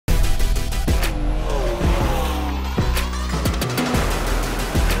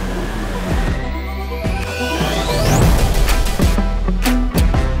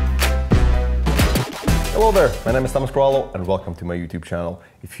Hello there, my name is and welcome to my YouTube channel.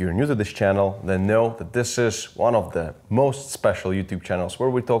 If you're new to this channel, then know that this is one of the most special YouTube channels where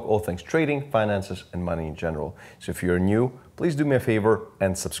we talk all things trading, finances, and money in general. So if you're new, please do me a favor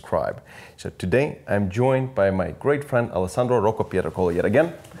and subscribe. So today I'm joined by my great friend Alessandro Pietrocola yet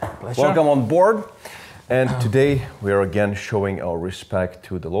again. Pleasure. Welcome on board. And today we are again showing our respect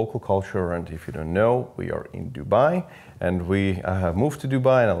to the local culture, and if you don't know, we are in Dubai and we have moved to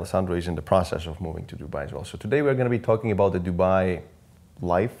Dubai, and Alessandro is in the process of moving to Dubai as well. So today we're going to be talking about the Dubai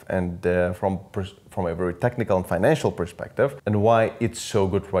life and from a very technical and financial perspective, and why it's so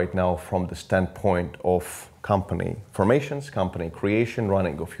good right now from the standpoint of company formations, company creation,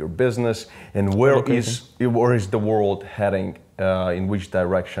 running of your business, and where is the world heading, in which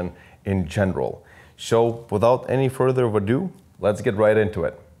direction in general. So without any further ado, let's get right into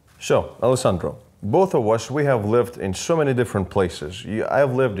it. So, Alessandro, both of us, we have lived in so many different places. I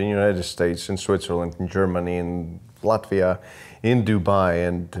have lived in the United States, in Switzerland, in Germany, in Latvia, in Dubai,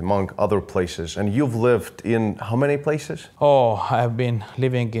 and among other places. And you've lived in how many places? Oh, I've been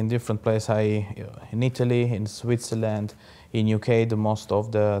living in different places. In Italy, in Switzerland, in UK the most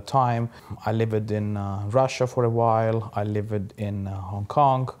of the time. I lived in Russia for a while. I lived in Hong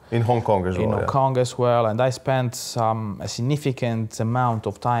Kong. In Hong Kong as well. In Hong Kong as well. And I spent a significant amount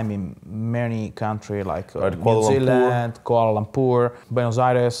of time in many countries like New Zealand, Kuala Lumpur, Buenos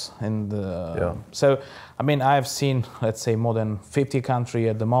Aires. So, I mean, I've seen, let's say, more than 50 countries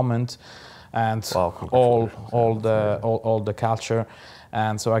at the moment, and all the culture,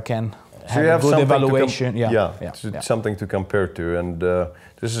 and so I can have a good evaluation. Something to compare to, and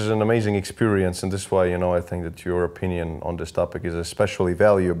this is an amazing experience, and this is why, you know, I think that your opinion on this topic is especially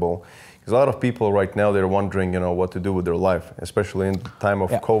valuable, because a lot of people right now, they're wondering, you know, what to do with their life, especially in the time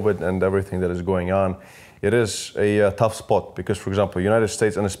of COVID and everything that is going on. It is a tough spot because, for example, United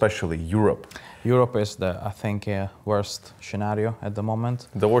States and especially Europe. Europe is the, I think, worst scenario at the moment.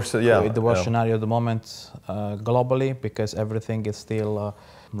 The worst, The worst scenario at the moment globally, because everything is still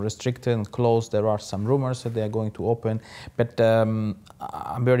restricted and closed. There are some rumors that they are going to open, but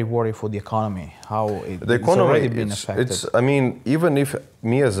I'm very worried for the economy, how it's already been affected. I mean, even if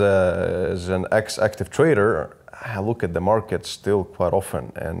me as an ex-active trader, I look at the market still quite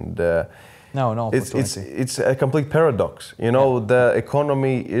often, and it's a complete paradox. You know, the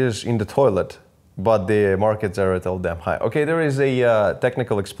economy is in the toilet, but the markets are at all damn high. Okay, there is a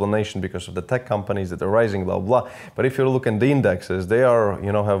technical explanation because of the tech companies that are rising, blah, blah. But if you look at the indexes, they are,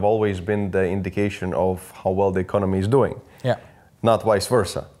 you know, have always been the indication of how well the economy is doing. Yeah. Not vice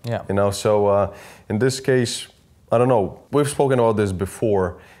versa. Yeah. You know, so in this case, I don't know. We've spoken about this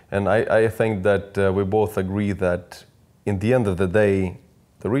before, and I think that we both agree that in the end of the day,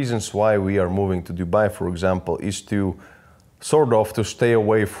 the reasons why we are moving to Dubai, for example, is to sort of to stay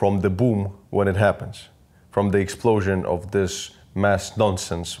away from the boom when it happens, from the explosion of this mass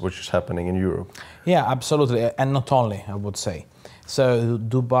nonsense which is happening in Europe. Yeah, absolutely, and not only, I would say. So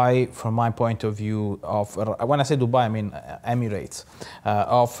Dubai, from my point of view, when I say Dubai, I mean Emirates,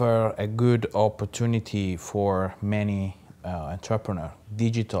 offer a good opportunity for many entrepreneurs,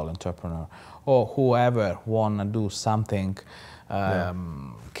 digital entrepreneurs, or whoever want to do something,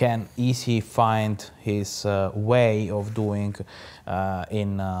 can easily find his way of doing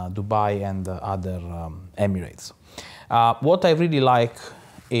in Dubai and other Emirates. What I really like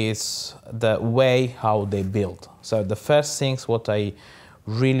is the way how they build. So the first things what I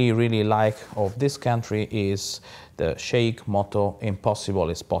really like of this country is the Sheikh motto, impossible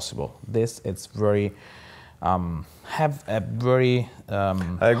is possible. This it's very have a very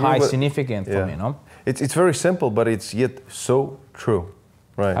high significance for me, no? It's very simple, but it's yet so true,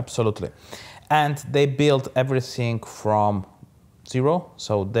 right? Absolutely. And they build everything from zero.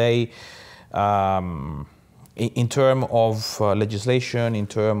 So they, in terms of legislation, in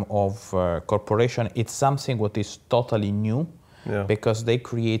terms of corporation, it's something what is totally new, because they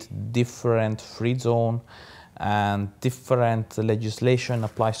create different free zone and different legislation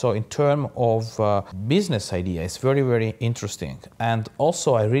apply. So in terms of business idea, it's very interesting. And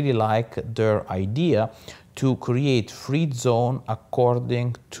also I really like their idea to create free zone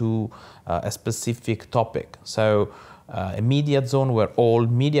according to a specific topic. So a media zone where all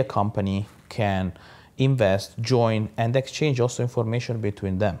media company can invest, join, and exchange also information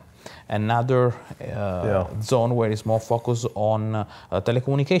between them. Another zone where it's more focused on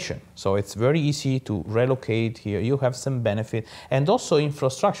telecommunication. So it's very easy to relocate here. You have some benefit, and also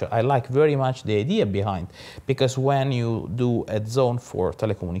infrastructure. I like very much the idea behind, because when you do a zone for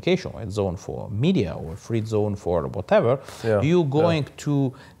telecommunication, a zone for media, or a free zone for whatever, you're going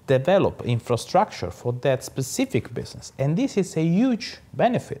to develop infrastructure for that specific business. And this is a huge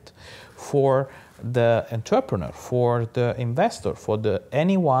benefit for the entrepreneur, for the investor, for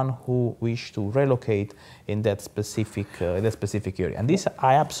anyone who wish to relocate in that specific area. And this,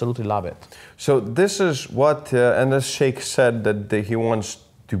 I absolutely love it. So this is what, and as Sheikh said, that he wants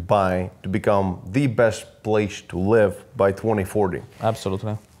Dubai to become the best place to live by 2040.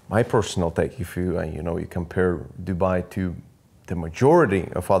 Absolutely. My personal take, if you you compare Dubai to the majority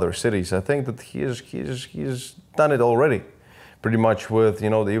of other cities, I think that he has done it already, pretty much with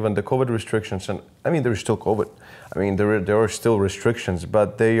even the COVID restrictions. And I mean, there is still COVID. I mean, there are still restrictions,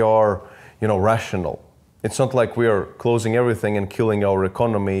 but they are rational. It's not like we are closing everything and killing our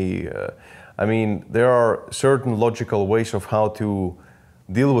economy. I mean, there are certain logical ways of how to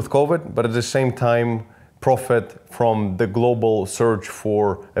deal with COVID, but at the same time profit from the global search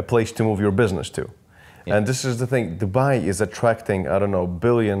for a place to move your business to. Yeah. And this is the thing, Dubai is attracting, I don't know,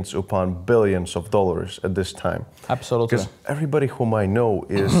 billions upon billions of dollars at this time. Absolutely. Because everybody whom I know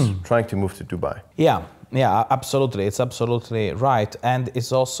is trying to move to Dubai. Yeah, absolutely. It's absolutely right. And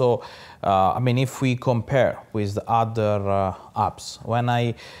it's also, I mean, if we compare with the other apps, when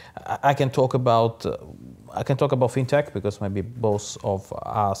I can talk about fintech, because maybe both of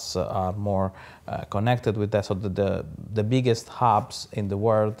us are more connected with that. So the biggest hubs in the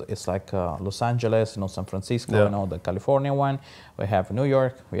world is like Los Angeles, San Francisco, the California one. We have New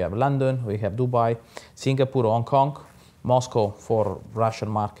York, we have London, we have Dubai, Singapore, Hong Kong, Moscow for Russian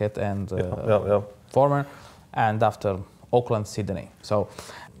market and former, and after Auckland, Sydney. So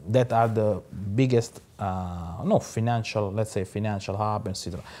that are the biggest financial hub,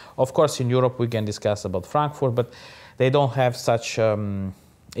 etc. Of course, in Europe we can discuss about Frankfurt, but they don't have such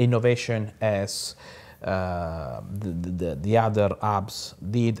innovation as the other hubs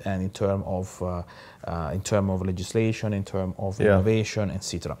did, and in terms of legislation, in terms of innovation,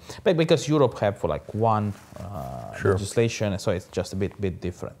 etc. But because Europe have one legislation, so it's just a bit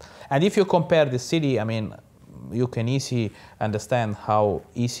different. And if you compare the city, I mean, you can easily understand how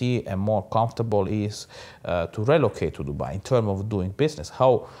easy and more comfortable it is to relocate to Dubai in terms of doing business.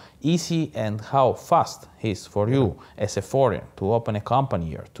 How easy and how fast it is for you as a foreign to open a company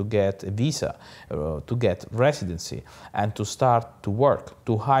here, to get a visa, to get residency, and to start to work,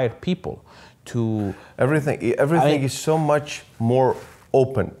 to hire people, to... Everything is so much more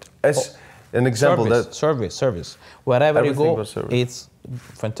open. As an example, service. Wherever you go, it's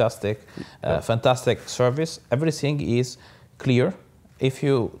fantastic, fantastic service. Everything is clear. If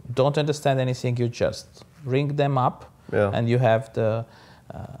you don't understand anything, you just ring them up, and you have the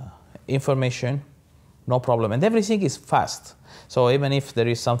information, no problem. And everything is fast. So even if there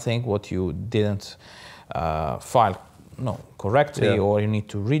is something what you didn't file correctly, or you need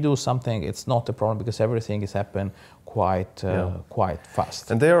to redo something, it's not a problem because everything is happening quite fast.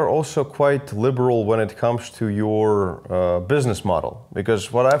 And they are also quite liberal when it comes to your business model,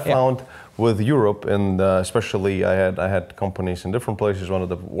 because what I found with Europe, and especially I had companies in different places. One of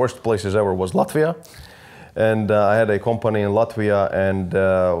the worst places ever was Latvia, and I had a company in Latvia, and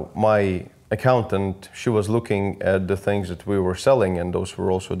my accountant, she was looking at the things that we were selling, and those were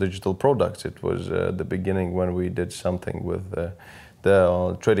also digital products. It was the beginning when we did something with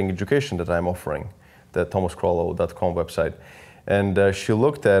the trading education that I'm offering, the thomascrollo.com website. And she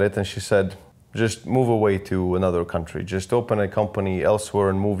looked at it and she said, just move away to another country. Just open a company elsewhere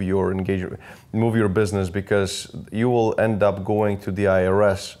and move your business, because you will end up going to the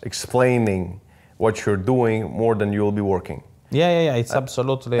IRS explaining what you're doing more than you'll be working. Yeah, it's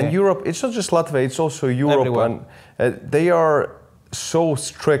absolutely... And Europe, it's not just Latvia, it's also Europe. Everywhere. And they are so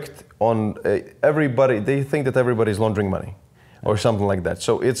strict on everybody. They think that everybody is laundering money or something like that.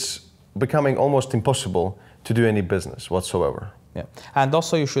 So it's becoming almost impossible to do any business whatsoever. Yeah, and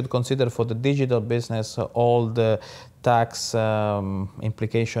also you should consider for the digital business all the tax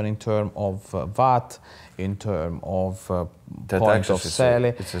implication in terms of VAT, in terms of point of sale,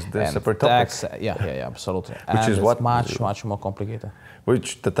 it's a separate tax. Yeah, absolutely. Which is what? Much more complicated.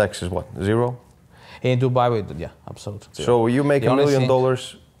 Which the tax is what? Zero? In Dubai, absolutely. Zero. So you make $1 million, the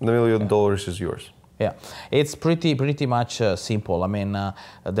 $1 million is yours. Yeah, it's pretty much simple. I mean,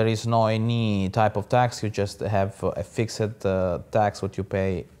 there is no any type of tax. You just have a fixed tax what you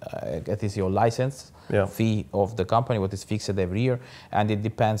pay. That is your license fee of the company, what is fixed every year, and it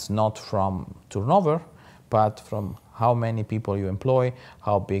depends not from turnover, but from how many people you employ,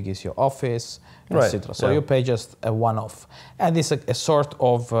 how big is your office, etc. So you pay just a one-off, and it's a sort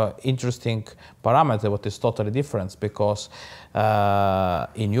of interesting parameter, what is totally different, because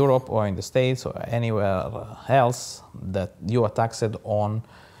in Europe or in the States or anywhere else, that you are taxed on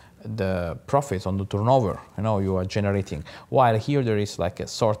the profits, on the turnover you are generating, while here there is like a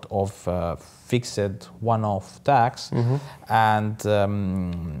sort of fixed one-off tax, and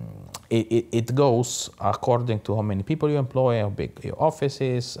it goes according to how many people you employ, how big your office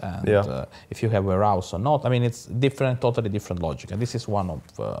is, and if you have a warehouse or not. I mean, it's different, totally different logic, and this is one of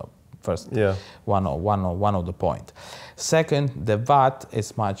one of the point. Second, the VAT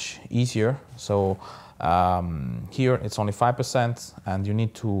is much easier. So here it's only 5%, and you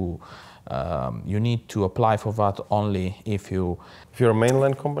need to apply for VAT only if you're a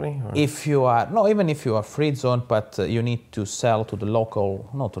mainland company? Or? If you are, no, even if you are free zone, but you need to sell to the local,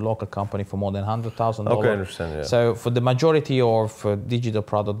 not the local company for more than $100,000. Okay, I understand, yeah. So for the majority of digital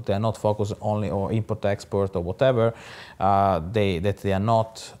product, they're not focused only on import, export, or whatever. They are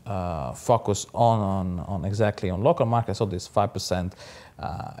not focused on exactly on local market. So this 5%,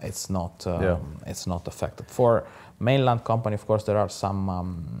 it's not affected. For mainland company, of course, there are some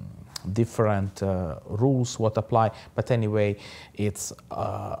different rules what apply, but anyway, it's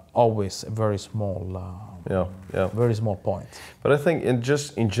always a very small, very small point. But I think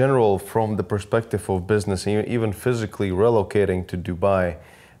in general, from the perspective of business, even physically relocating to Dubai, I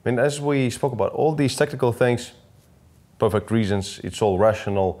mean, as we spoke about, all these technical things, perfect reasons, it's all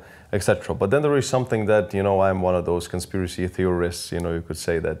rational, etc. But then there is something that, I'm one of those conspiracy theorists, you could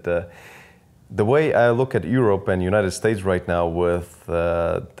say that the way I look at Europe and United States right now, with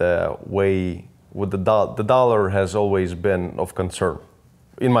the dollar has always been of concern,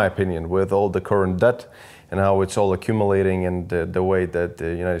 in my opinion, with all the current debt and how it's all accumulating, and the way that the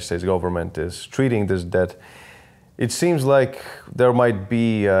United States government is treating this debt. It seems like there might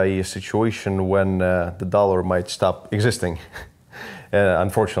be a situation when the dollar might stop existing,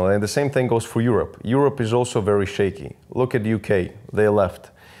 unfortunately. And the same thing goes for Europe. Europe is also very shaky. Look at the UK, they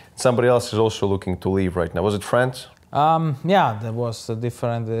left. Somebody else is also looking to leave right now. Was it France? Yeah, there was a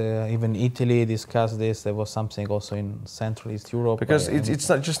different, even Italy discussed this. There was something also in Central East Europe. Because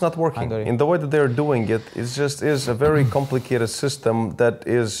it's not working. Hungary. In the way that they're doing it, it just is a very complicated system that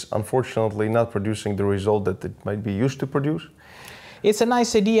is unfortunately not producing the result that it might be used to produce. It's a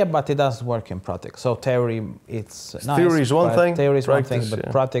nice idea, but it doesn't work in practice. So theory, it's nice. Theory is one thing. Theory is one thing,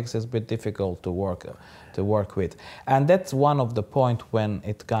 but practice is a bit difficult to work with. And that's one of the point when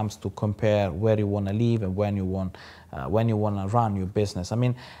it comes to compare where you want to live and when you want to run your business. I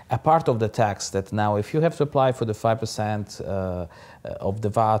mean, a part of the tax that now, if you have to apply for the 5% of the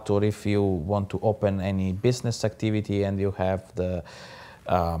VAT, or if you want to open any business activity and you have the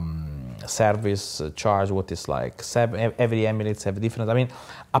service charge, what is like every Emirates have different. I mean,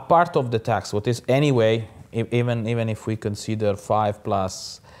 a part of the tax, what is anyway, even if we consider 5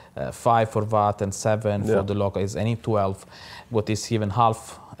 plus 5 for VAT and 7 for the local, is any 12, what is even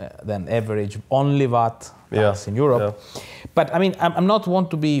half than average only VAT tax in Europe. But I mean, I'm not want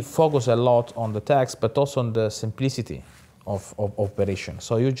to be focused a lot on the tax, but also on the simplicity of operation.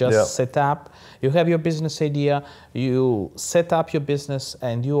 So you just set up, you have your business idea, you set up your business,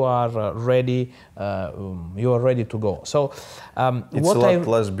 and you are ready. You are ready to go. So it's a lot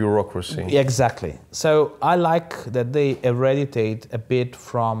less bureaucracy. Exactly. So I like that they hereditate a bit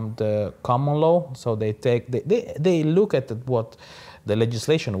from the common law. So they look at what the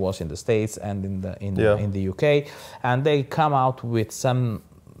legislation was in the States and in the UK, and they come out with some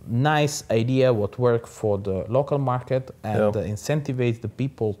nice idea what work for the local market, and incentivize the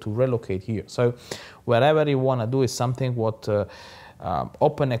people to relocate here. So wherever you want to do is something what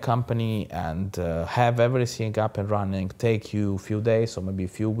open a company and have everything up and running, take you a few days or maybe a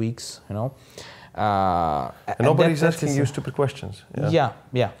few weeks, and nobody's asking you stupid questions. Yeah.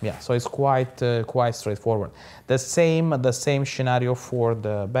 So it's quite straightforward. The same scenario for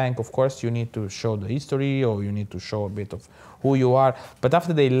the bank. Of course, you need to show the history, or you need to show a bit of who you are. But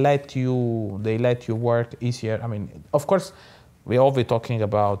after they let you work easier. I mean, of course, we're always talking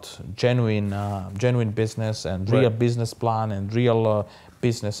about genuine business and real business plan and real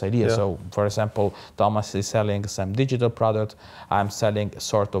business idea. So, for example, Thomas is selling some digital product. I'm selling a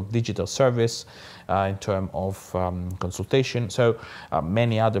sort of digital service in terms of consultation. So,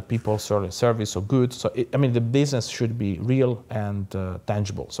 many other people sell a service or goods. So, I mean, the business should be real and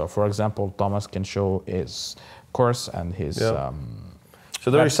tangible. So, for example, Thomas can show his course and his so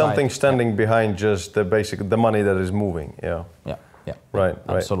there is something standing behind just the money that is moving. Right.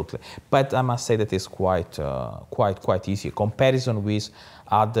 Absolutely. But I must say that it's quite easy comparison with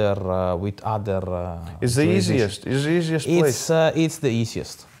other it's the easiest. It's the easiest place. It's the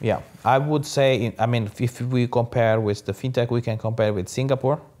easiest. Yeah, I would say. I mean, if we compare with the fintech, we can compare with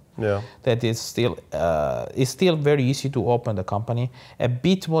Singapore. That is still very easy to open the company. A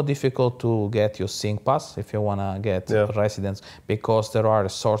bit more difficult to get your Sing pass if you want to get residence, because there are a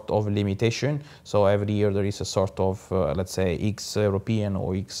sort of limitation. So every year there is a sort of let's say X European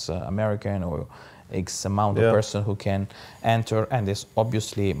or X American or X amount of person who can enter, and it's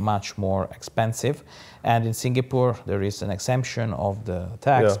obviously much more expensive. And in Singapore, there is an exemption of the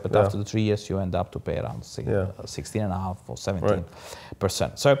tax, but after the 3 years, you end up to pay around 16.5 or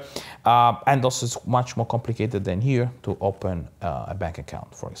 17%. So, and also it's much more complicated than here to open a bank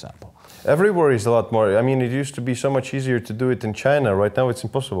account, for example. Everywhere is a lot more. I mean, it used to be so much easier to do it in China. Right now, it's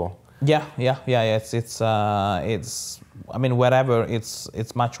impossible. Yeah. It's. I mean, wherever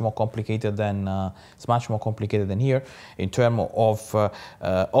it's much more complicated than here in terms of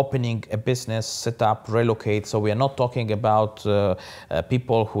opening a business, set up, relocate. So we are not talking about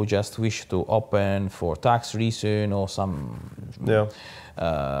people who just wish to open for tax reason or some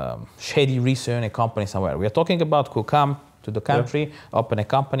shady reason a company somewhere. We are talking about who come to the country, open a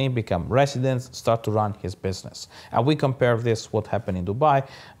company, become residents, start to run his business. And we compare this, what happened in Dubai,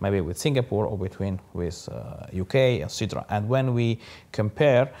 maybe with Singapore or with UK, etc. And when we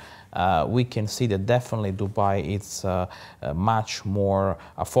compare, we can see that definitely Dubai is much more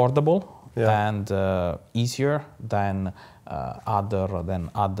affordable and easier than other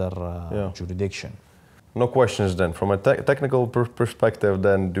jurisdiction. No questions then. From a technical perspective,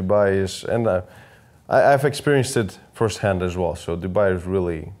 then Dubai is, and I've experienced it firsthand as well. So Dubai is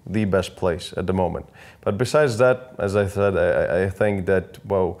really the best place at the moment. But besides that, as I said, I think that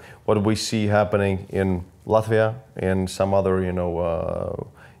what we see happening in Latvia and some other,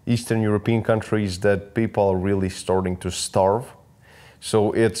 Eastern European countries, that people are really starting to starve.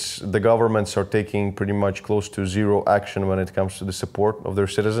 So the governments are taking pretty much close to zero action when it comes to the support of their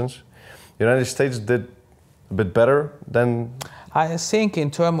citizens. The United States did a bit better than. I think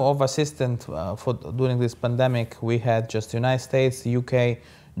in terms of assistance during this pandemic, we had just the United States, the UK,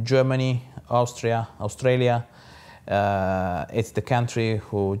 Germany, Austria, Australia. It's the country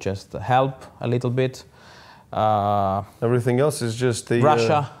who just help a little bit. Everything else is just the...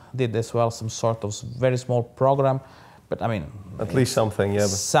 Russia did as well some sort of very small program, but I mean... At least something,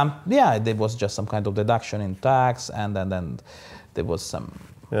 there was just some kind of deduction in tax, and then there was some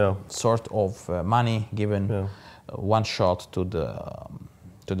sort of money given... one shot to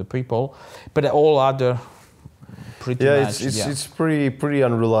the people, but all other pretty much. It's pretty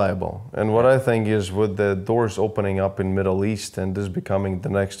unreliable. And what I think is, with the doors opening up in Middle East and this becoming the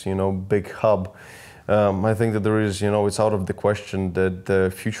next big hub, I think that there is it's out of the question that the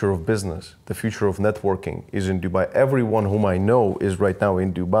future of business, the future of networking is in Dubai. Everyone whom I know is right now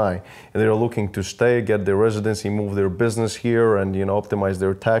in Dubai, and they're looking to stay, get their residency, move their business here, and optimize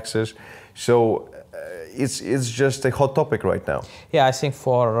their taxes. So. It's just a hot topic right now. Yeah, I think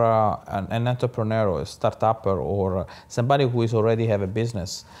for an entrepreneur or a startupper or somebody who is already have a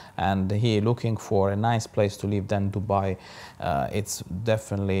business and he looking for a nice place to live, then Dubai, it's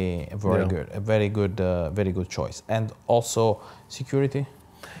definitely a very good choice. And also security.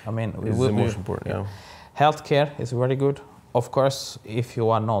 I mean, it's the most important. Healthcare is very good. Of course, if you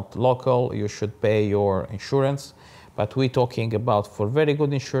are not local, you should pay your insurance. But we're talking about, for very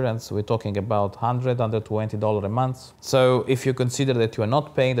good insurance, we're talking about $100, $120 a month. So if you consider that you are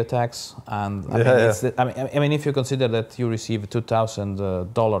not paying the tax, and I mean, if you consider that you receive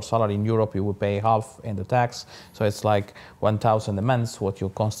 $2,000 salary in Europe, you will pay half in the tax. So it's like $1,000 a month, what you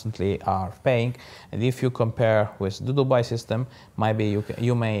constantly are paying. And if you compare with the Dubai system, maybe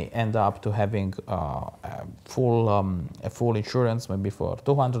you may end up to having a full insurance, maybe for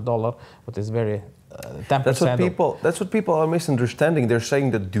 $200, but it's very 10%. That's what people are misunderstanding. They're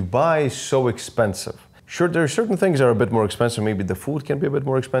saying that Dubai is so expensive. Sure, there are certain things that are a bit more expensive. Maybe the food can be a bit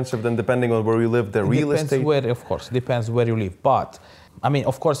more expensive than depending on where you live, the real estate. Of course, depends where you live. But, I mean,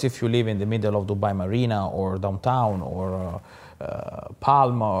 of course, if you live in the middle of Dubai Marina or downtown or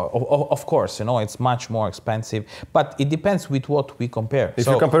Palma, of course, it's much more expensive. But it depends with what we compare. If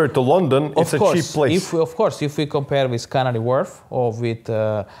you compare it to London, it's a cheap place. If we compare with Canary Wharf or with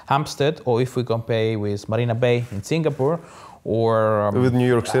Hampstead, or if we compare with Marina Bay in Singapore, or with New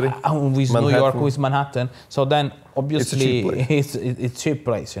York City, with Manhattan. New York, with Manhattan, so then obviously it's a cheap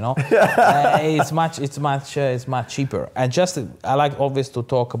place, it's much cheaper. And just I like always to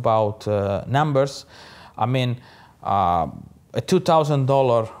talk about numbers. I mean, a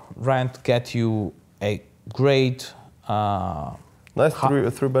 $2,000 rent get you a great nice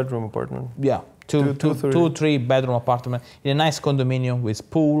three-bedroom apartment. Yeah. Two, 3-bedroom apartment in a nice condominium with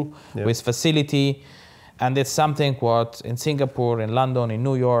pool, with facility. And it's something what in Singapore, in London, in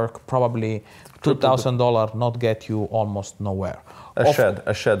New York, probably $2,000 not get you almost nowhere.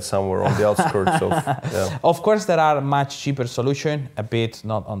 A shed somewhere on the outskirts of. Of course, there are much cheaper solution, a bit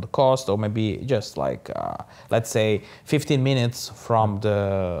not on the cost, or maybe just like let's say 15 minutes from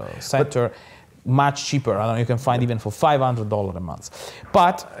the center. much cheaper. I don't know, you can find even for $500 a month.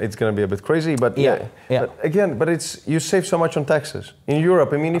 But it's going to be a bit crazy, but yeah. But again, you save so much on taxes. In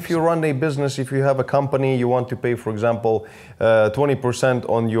Europe, I mean, if you run a business, if you have a company, you want to pay, for example, 20%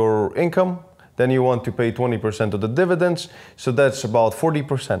 on your income, then you want to pay 20% of the dividends, so that's about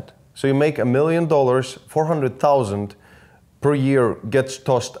 40%. So you make $1 million, 400,000 per year gets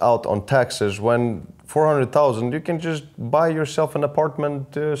tossed out on taxes, when 400,000 you can just buy yourself an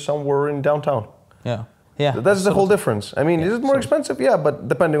apartment somewhere in downtown. Yeah, that's the whole difference. I mean, is it more expensive? Yeah, but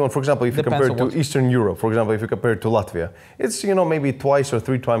depending on, for example, if you compare it to Eastern Europe, for example, if you compare it to Latvia, it's, you know, maybe 2 or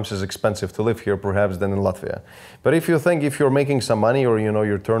 3 times as expensive to live here perhaps than in Latvia. But if you think, if you're making some money, or, you know,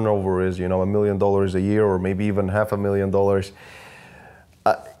 your turnover is, you know, $1 million a year, or maybe even $500,000,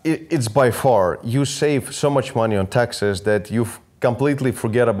 it's by far, you save so much money on taxes that you completely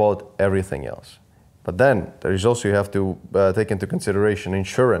forget about everything else. But then there is also, you have to take into consideration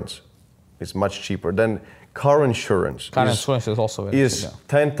insurance. It's much cheaper than car insurance. Car insurance is also very cheap,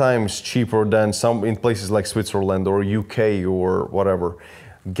 10 times cheaper than some in places like Switzerland or UK or whatever.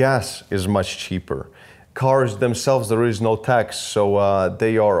 Gas is much cheaper. Cars themselves, there is no tax, so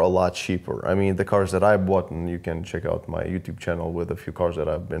they are a lot cheaper. I mean, the cars that I bought, and you can check out my YouTube channel with a few cars that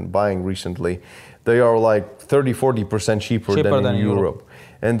I've been buying recently, they are like 30-40% cheaper than in Europe.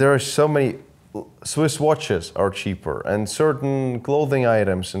 And there are so many. Swiss watches are cheaper, and certain clothing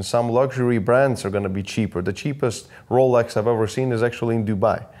items and some luxury brands are going to be cheaper. The cheapest Rolex I've ever seen is actually in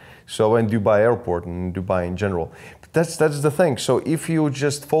Dubai. So in Dubai airport and in Dubai in general. But that's the thing. So if you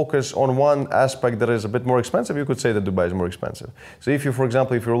just focus on one aspect that is a bit more expensive, you could say that Dubai is more expensive. So if you, for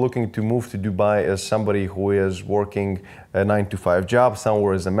example, if you're looking to move to Dubai as somebody who is working a 9-to-5 job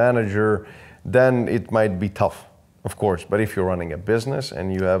somewhere as a manager, then it might be tough. Of course, but if you're running a business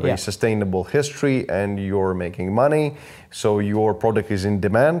and you have a sustainable history and you're making money, so your product is in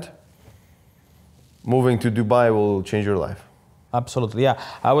demand, moving to Dubai will change your life. Absolutely, yeah.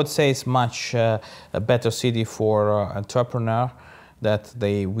 I would say it's much a better city for entrepreneur that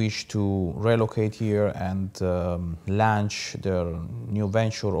they wish to relocate here and launch their new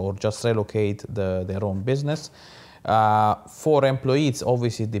venture or just relocate their own business. For employees,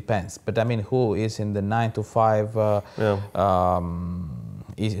 obviously it depends. But I mean, who is in the 9-to-5?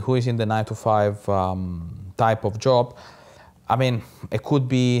 Who is in the 9-to-5 type of job? I mean, it could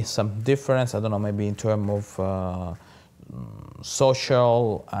be some difference. I don't know, maybe in terms of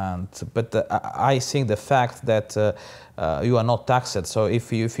social, but I think the fact that you are not taxed. So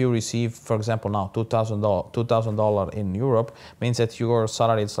if you receive, for example, now $2,000 in Europe, means that your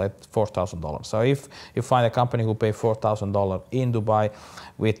salary is like $4,000. So if you find a company who pay $4,000 in Dubai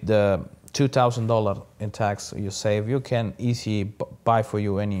with the $2,000 in tax you save, you can easily buy for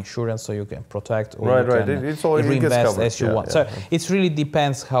you any insurance, so you can protect or you can it's all, reinvest as you want. So it really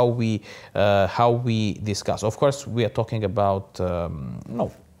depends how we discuss. Of course, we are talking about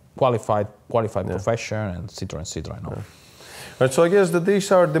qualified profession and etc. Right, so I guess that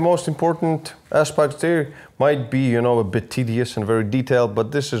these are the most important aspects. They might be, a bit tedious and very detailed,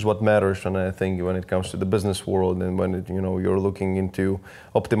 but this is what matters, and I think when it comes to the business world and when you're looking into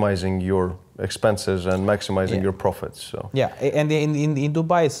optimizing your expenses and maximizing your profits. So and in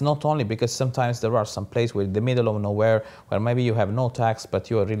Dubai, it's not only because sometimes there are some places where in the middle of nowhere where maybe you have no tax, but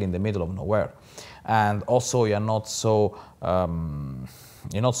you are really in the middle of nowhere, and also you're not so.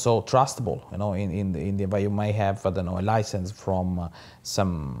 You're not so trustable, in the way you may have, a license from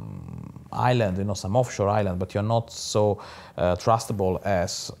some island, some offshore island, but you're not so trustable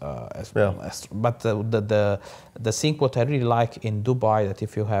as. But the thing what I really like in Dubai, that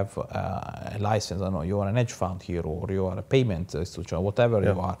if you have a license, I don't know, you are an hedge fund here, or you are a payment institution, or whatever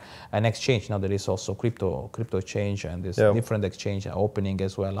you are, an exchange. Now there is also crypto exchange, and there's different exchange opening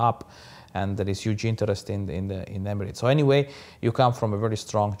as well up. And there is huge interest in Emirates. So anyway, you come from a very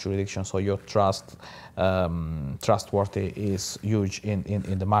strong jurisdiction, so your trustworthy is huge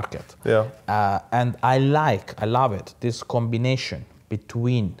in the market. And I love it, this combination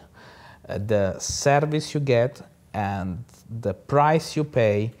between the service you get and the price you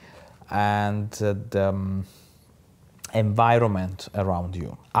pay and the environment around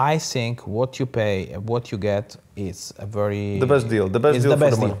you. I think what you pay, what you get is the best deal. The best deal for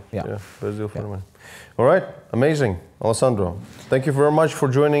the money. Best deal for the money. All right, amazing, Alessandro. Thank you very much for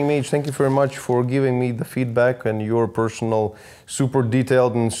joining me. Thank you very much for giving me the feedback and your personal, super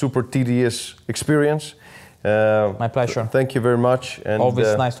detailed and super tedious experience. My pleasure. Thank you very much. And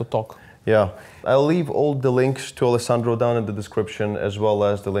always nice to talk. I'll leave all the links to Alessandro down in the description, as well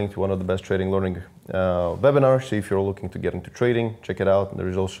as the link to one of the best trading learning webinars. So if you're looking to get into trading, check it out. And there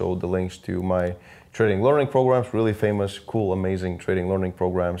is also the links to my trading learning programs, really famous, cool, amazing trading learning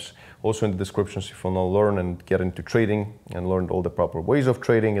programs. Also in the descriptions if you want to learn and get into trading and learn all the proper ways of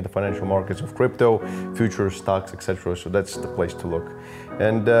trading in the financial markets of crypto, futures, stocks, etc. So that's the place to look.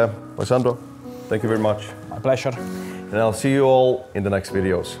 And Alessandro, thank you very much. My pleasure. And I'll see you all in the next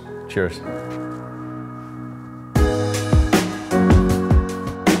videos. Cheers.